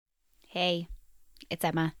Hey, it's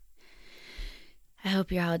Emma. I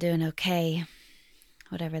hope you're all doing okay,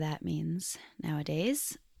 whatever that means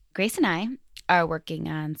nowadays. Grace and I are working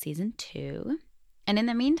on season 2, and in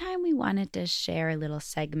the meantime, we wanted to share a little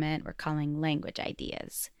segment we're calling Language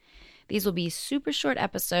Ideas. These will be super short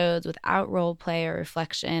episodes without role play or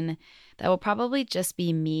reflection that will probably just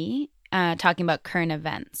be me talking about current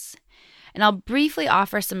events. And I'll briefly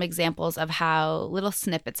offer some examples of how little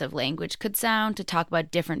snippets of language could sound to talk about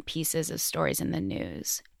different pieces of stories in the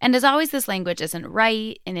news. And as always, this language isn't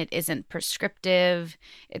right and it isn't prescriptive.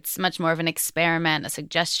 It's much more of an experiment, a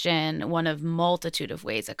suggestion, one of multitude of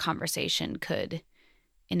ways a conversation could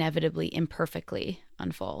inevitably imperfectly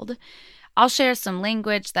unfold. I'll share some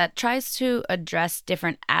language that tries to address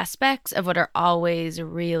different aspects of what are always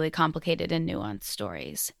really complicated and nuanced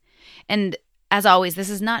stories. And as always, this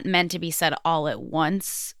is not meant to be said all at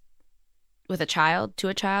once with a child, to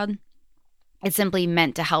a child. It's simply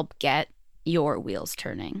meant to help get your wheels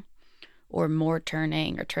turning, or more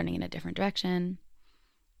turning, or turning in a different direction.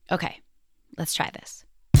 Okay, let's try this.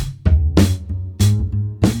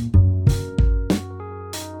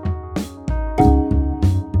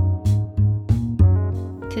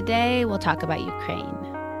 Today, we'll talk about Ukraine.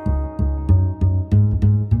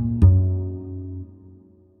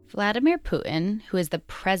 Vladimir Putin, who is the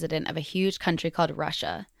president of a huge country called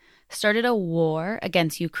Russia, started a war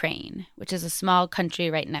against Ukraine, which is a small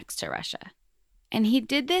country right next to Russia. And he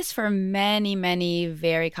did this for many, many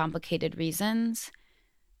very complicated reasons.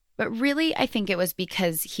 But really, I think it was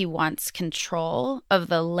because he wants control of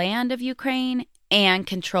the land of Ukraine and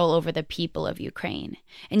control over the people of Ukraine.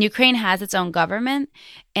 And Ukraine has its own government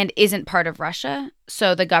and isn't part of Russia,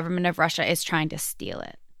 so the government of Russia is trying to steal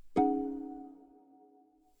it.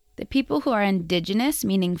 The people who are indigenous,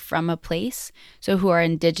 meaning from a place, so who are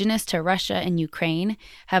indigenous to Russia and Ukraine,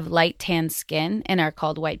 have light tan skin and are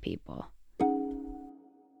called white people.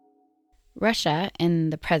 Russia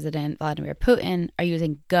and the president, Vladimir Putin, are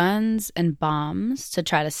using guns and bombs to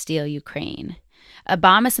try to steal Ukraine. A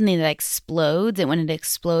bomb is something that explodes, and when it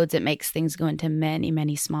explodes, it makes things go into many,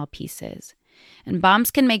 many small pieces. And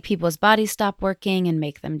bombs can make people's bodies stop working and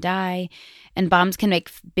make them die. And bombs can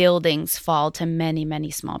make buildings fall to many,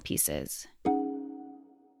 many small pieces.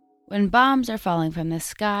 When bombs are falling from the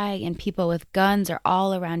sky and people with guns are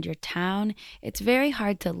all around your town, it's very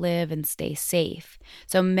hard to live and stay safe.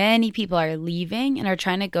 So many people are leaving and are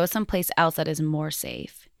trying to go someplace else that is more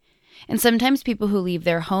safe. And sometimes people who leave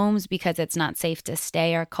their homes because it's not safe to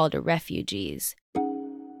stay are called refugees.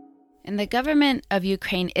 And the government of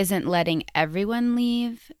Ukraine isn't letting everyone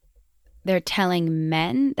leave. They're telling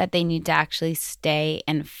men that they need to actually stay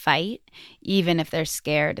and fight, even if they're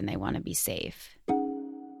scared and they want to be safe.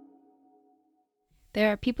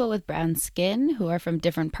 There are people with brown skin who are from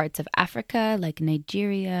different parts of Africa, like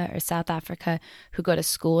Nigeria or South Africa, who go to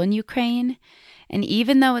school in Ukraine. And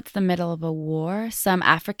even though it's the middle of a war, some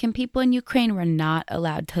African people in Ukraine were not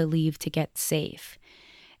allowed to leave to get safe.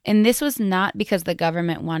 And this was not because the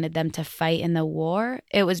government wanted them to fight in the war.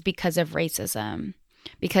 It was because of racism,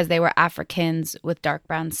 because they were Africans with dark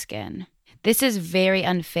brown skin. This is very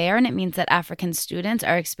unfair, and it means that African students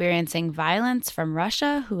are experiencing violence from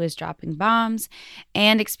Russia, who is dropping bombs,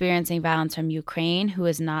 and experiencing violence from Ukraine, who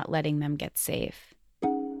is not letting them get safe.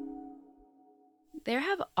 There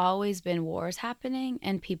have always been wars happening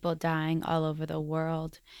and people dying all over the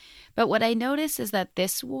world. But what I notice is that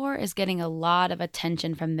this war is getting a lot of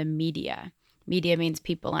attention from the media. Media means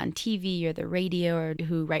people on TV or the radio or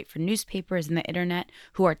who write for newspapers and the internet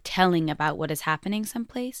who are telling about what is happening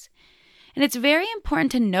someplace. And it's very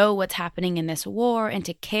important to know what's happening in this war and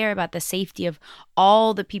to care about the safety of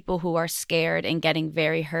all the people who are scared and getting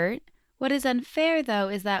very hurt. What is unfair, though,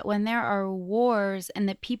 is that when there are wars and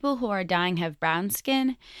the people who are dying have brown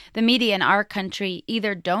skin, the media in our country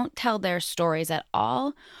either don't tell their stories at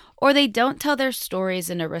all, or they don't tell their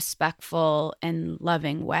stories in a respectful and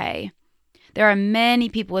loving way. There are many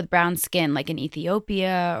people with brown skin, like in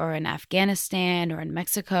Ethiopia or in Afghanistan or in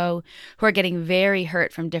Mexico, who are getting very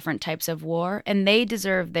hurt from different types of war, and they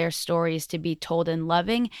deserve their stories to be told in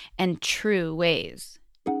loving and true ways.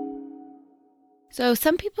 So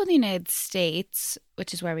some people in the United States,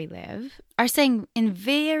 which is where we live, are saying in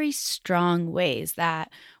very strong ways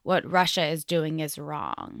that what Russia is doing is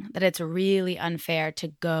wrong, that it's really unfair to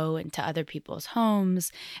go into other people's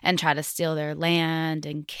homes and try to steal their land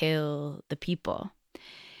and kill the people.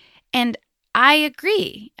 And I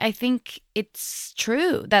agree. I think it's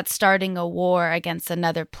true that starting a war against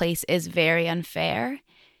another place is very unfair.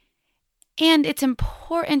 And it's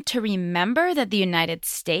important to remember that the United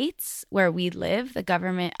States, where we live, the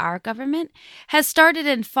government, our government, has started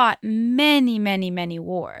and fought many, many, many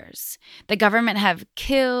wars. The government have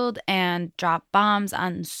killed and dropped bombs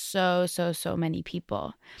on so many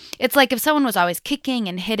people. It's like if someone was always kicking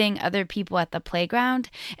and hitting other people at the playground,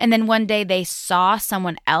 and then one day they saw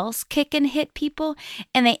someone else kick and hit people,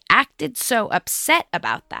 and they acted so upset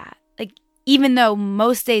about that. Like, even though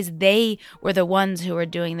most days they were the ones who were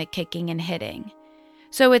doing the kicking and hitting.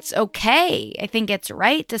 So it's okay. I think it's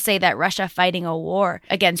right to say that Russia fighting a war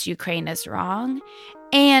against Ukraine is wrong.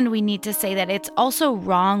 And we need to say that it's also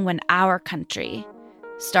wrong when our country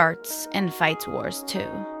starts and fights wars too.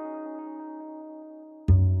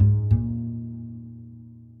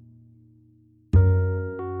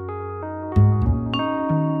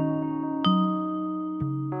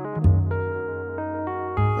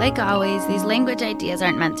 Like always, these language ideas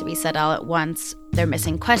aren't meant to be said all at once. They're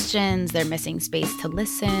missing questions, they're missing space to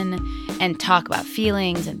listen and talk about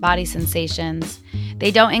feelings and body sensations. They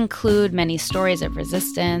don't include many stories of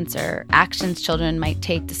resistance or actions children might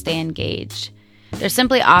take to stay engaged. They're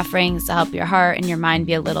simply offerings to help your heart and your mind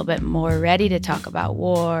be a little bit more ready to talk about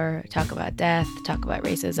war, talk about death, talk about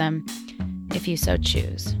racism, if you so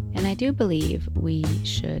choose. And I do believe we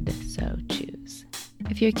should so choose.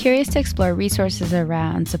 If you're curious to explore resources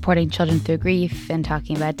around supporting children through grief and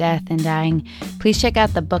talking about death and dying, please check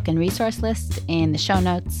out the book and resource list in the show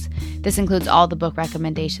notes. This includes all the book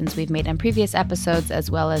recommendations we've made on previous episodes, as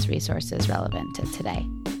well as resources relevant to today.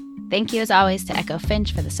 Thank you, as always, to Echo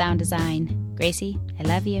Finch for the sound design. Gracie, I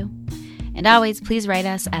love you. And always, please write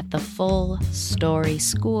us at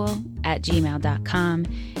thefullstoryschool@gmail.com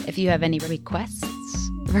if you have any requests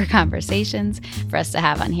for conversations for us to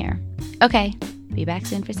have on here. Okay. Be back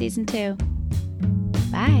soon for season 2.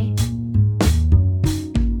 Bye.